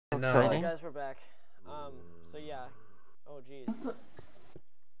no. exciting. Guys, we're back. So yeah. Oh jeez.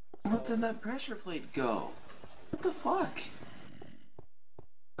 What did that pressure plate go? What the fuck?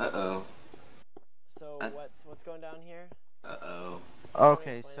 Uh-oh. So what's going down here? Uh-oh.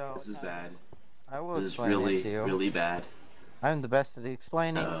 Okay, so This is bad. I will This is explain it to you. really bad. I'm the best at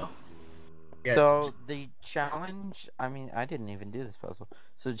explaining. Uh-oh. Yeah. So the challenge, I mean, I didn't even do this puzzle.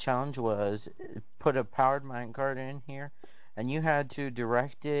 So the challenge was put a powered minecart in here, and you had to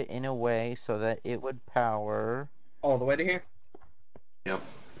direct it in a way so that it would power All the way to here? Yep.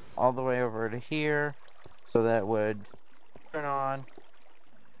 all the way over to here, so that would turn on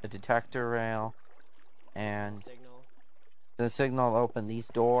the detector rail, and Signal. the signal will open these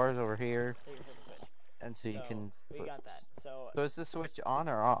doors over here, Here, flip the switch. and so you can... We got that. So is the switch on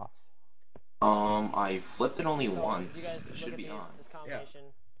or off? I flipped it only you once. guys It look should at be on. this combination.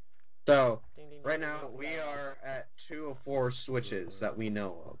 So, Ding, ding, right ding, now, ding, we got it. are at 2 of 4 switches that we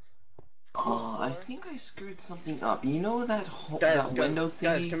know of. I think I screwed something up. You know that Guys, that window thingy?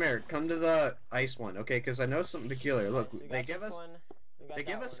 guys, come here. Come to the ice one, okay? Because I know something peculiar. Look, Okay, so we they got give this us... one, we got They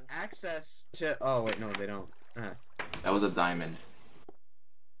that give us one. access to... Oh, wait, no, they don't. That was a diamond.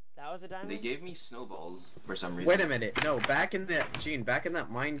 That was a diamond? They gave me snowballs for some reason. Wait a minute. No, back in that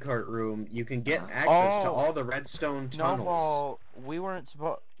minecart room, you can get access to Oh. all the redstone tunnels. Snowball, we weren't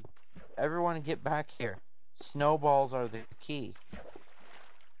supposed... Everyone get back here. Snowballs are the key.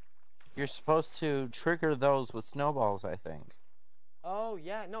 You're supposed to trigger those with snowballs, I think. Oh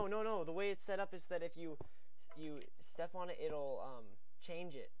yeah, no. The way it's set up is that if you step on it, it'll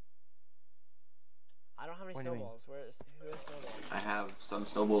change it. I don't have any What do you mean? snowballs. Who has snowballs? I have some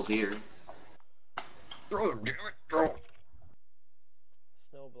snowballs here. Throw them, damn it, throw 'em.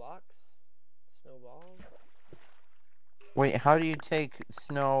 Snow blocks, snowballs. Wait, how do you take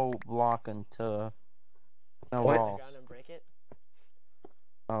snow block into Sit on the snowballs? ground and break it.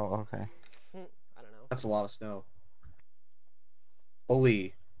 Oh, okay. I don't know. That's a lot of snow.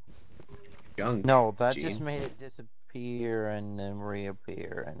 Holy. Young. No, that Gene. just made it disappear and then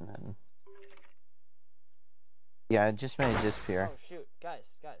reappear and then... Yeah, it just made it disappear. Oh shoot, guys,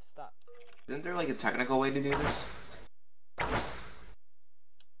 stop. Isn't there like a technical way to do this?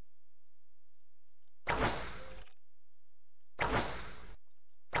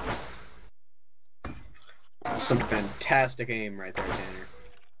 Some fantastic aim right there, Tanner.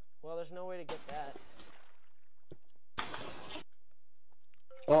 Well, there's no way to get that.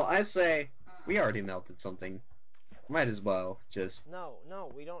 Well, I say we already melted something. Might as well just No,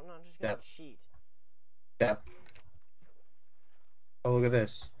 we don't. No, I'm just gonna Yep. cheat. step. Oh, look at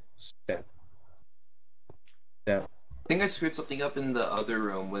this. Step. Step. I think I screwed something up in the other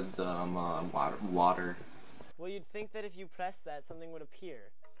room with water. Well, you'd think that if you press that, something would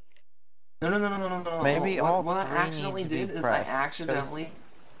appear. No. Maybe all what I three accidentally need to be did is pressed, I accidentally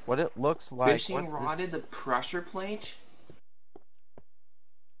What it looks like... fishing what rodded this- the pressure plate,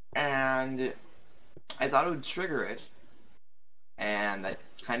 and I thought it would trigger it, and that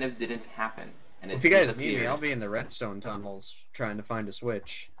kind of didn't happen. And it If you guys disappeared. need me, I'll be in the redstone tunnels trying to find a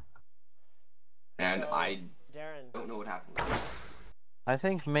switch. And So, I Darren. don't know what happened. I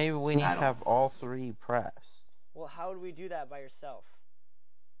think maybe we need I to don't- have all three pressed. Well, how would we do that by yourself?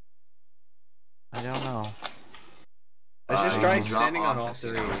 I don't know. Let's just You try can drop standing on all objects,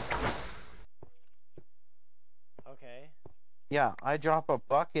 you three. know. Okay. Yeah, I drop a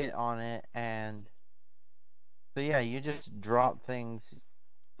bucket on it and... So yeah, you just drop things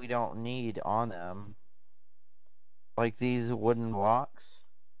we don't need on them. Like these wooden blocks.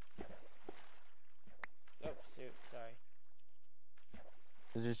 Oh shoot, sorry.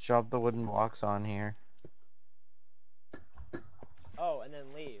 You just drop the wooden blocks on here. Oh, and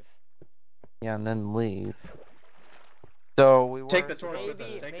then leave. Yeah, and then leave. So we Take were the torch with us.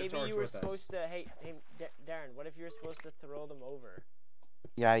 Maybe, Take the maybe torch you were with us. supposed to. Hey, Darren. What if you were supposed to throw them over?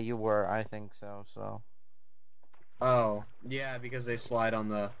 Yeah, you were. I think so. So Oh, yeah, because they slide on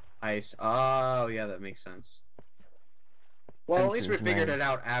the ice. Oh, yeah, that makes sense. Well, at least we Sense is figured made. it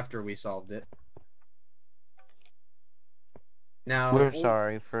out after we solved it. Now, we're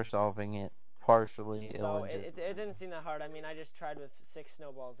sorry for solving it partially. So it didn't seem that hard. I mean, I just tried with 6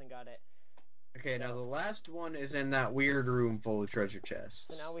 snowballs and got it. Okay, now So- the last one is in that weird room full of treasure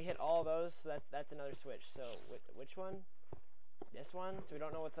chests. So now we hit all those. So that's another switch. So which one? This one. So we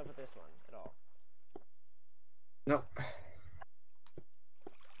don't know what's up with this one at all. Nope.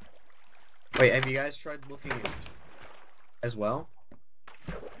 Wait, have you guys tried looking as well?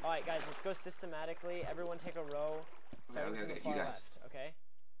 All right, guys. Let's go systematically. Everyone take a row. Starting Okay, from the you far guys. left. Okay.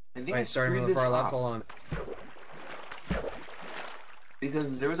 I think I Wait, starting screwed from the this far left, up hold on.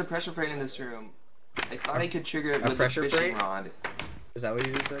 because there was a pressure plate in this room. I thought I could trigger it A with the pressure fishing plate? rod. Is that what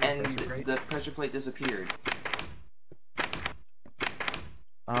you just said? And Pressure plate? the pressure plate disappeared.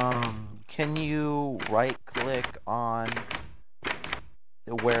 Can you right-click on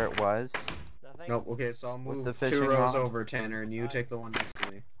where it was? Nothing? Nope. Okay, so I'll With move the 2 fishing rows rod? over, Tanner, and you take the one next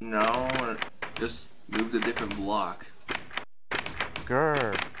to me. No, just moved a different block.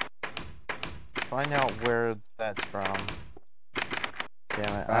 Grr. Find out where that's from.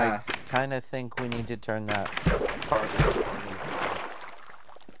 Damn it. I Ah, kind of think we need to turn that part.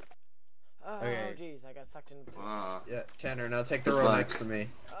 Oh, Okay. jeez, I got sucked into the yeah, Tanner, now take the The row fuck? next to me.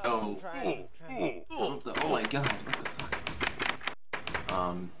 I'm trying. Oh my god, what the fuck?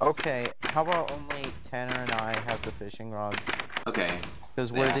 Okay, how about only Tanner and I have the fishing rods? Okay.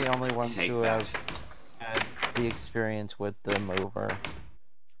 Because we're Yeah, the only ones take who that. have had the experience with the mover.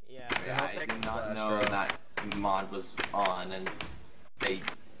 Yeah. Then Yeah, I'll I take did the not slash know row. that mod was on, and they,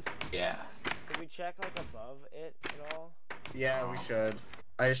 yeah. Did we check like above it at all? Yeah, we should.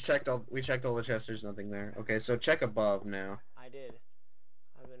 We checked all the chests, there's nothing there. Okay, so check above now. I did.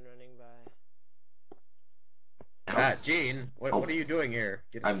 I've been running by. Ah, Gene, what are you doing here?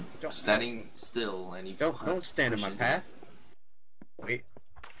 I'm don't- standing still, and you Don't stand in my push it. path. Wait.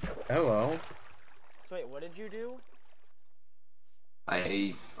 Hello. So wait, what did you do?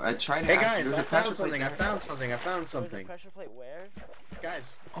 I tried to. Hey guys, there's I a pressure found something. plate I there. found something. I found There was a something. pressure plate where?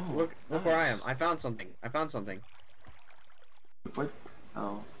 Guys, Oh, look where I am. nice. I found something. I found something. What?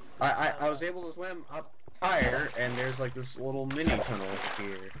 Oh. I was able to swim up higher, and there's like this little mini tunnel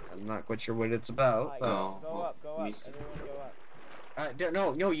here. I'm not quite sure what it's about, but Oh, go well, up, go up. me too. Everyone go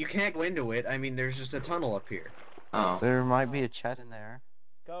up. no, you can't go into it. I mean, there's just a tunnel up here. Oh. There might be a chest in there.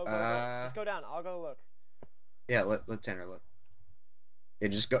 Go. Just go down. I'll go look. Yeah, let Tanner look. Yeah,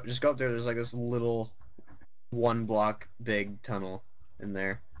 just go up there. There's like this little 1 block big tunnel in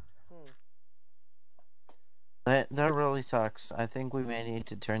there. That really sucks. I think we may need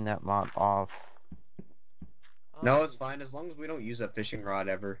to turn that mod off. No, it's fine as long as we don't use that fishing rod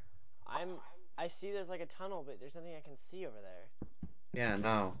ever. I see there's like a tunnel, but there's nothing I can see over there. Yeah,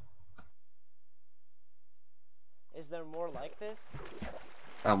 no. Is there more like this?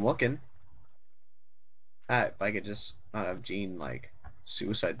 I'm looking. If I could just not have Gene like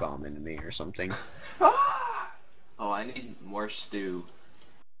suicide bomb into me or something. Ah! Oh, I need more stew.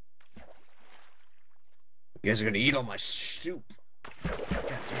 You guys are gonna eat all my soup. God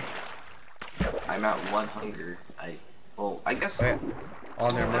dang. I'm at 1 hunger. I guess. Okay.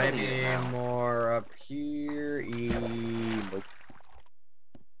 Oh, there Oh, might I need be it now. more up here. Nope.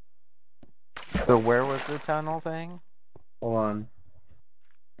 So where was the tunnel thing? Hold on.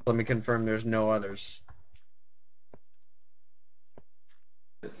 Let me confirm there's no others.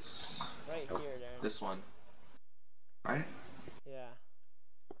 It's Right here, Darren. this one. Right? Yeah.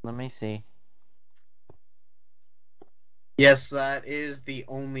 Let me see. Yes, that is the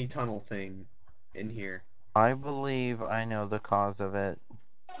only tunnel thing in here. I believe I know the cause of it.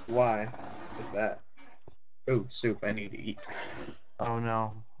 Why is that? Ooh, soup. I need to eat. Oh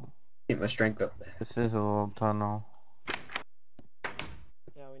no. Get my strength up. This is a little tunnel.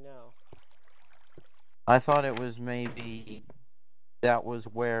 Yeah, we know. I thought it was maybe that was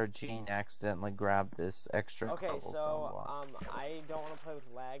where Gene accidentally grabbed this extra Okay, cobblestone so block. I don't want to play with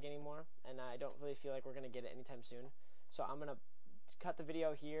lag anymore, and I don't really feel like we're gonna get it anytime soon. So I'm gonna cut the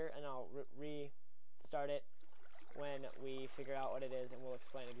video here, and I'll restart it when we figure out what it is, and we'll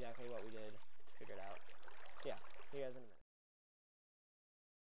explain exactly what we did to figure it out. So yeah, see you guys in a minute.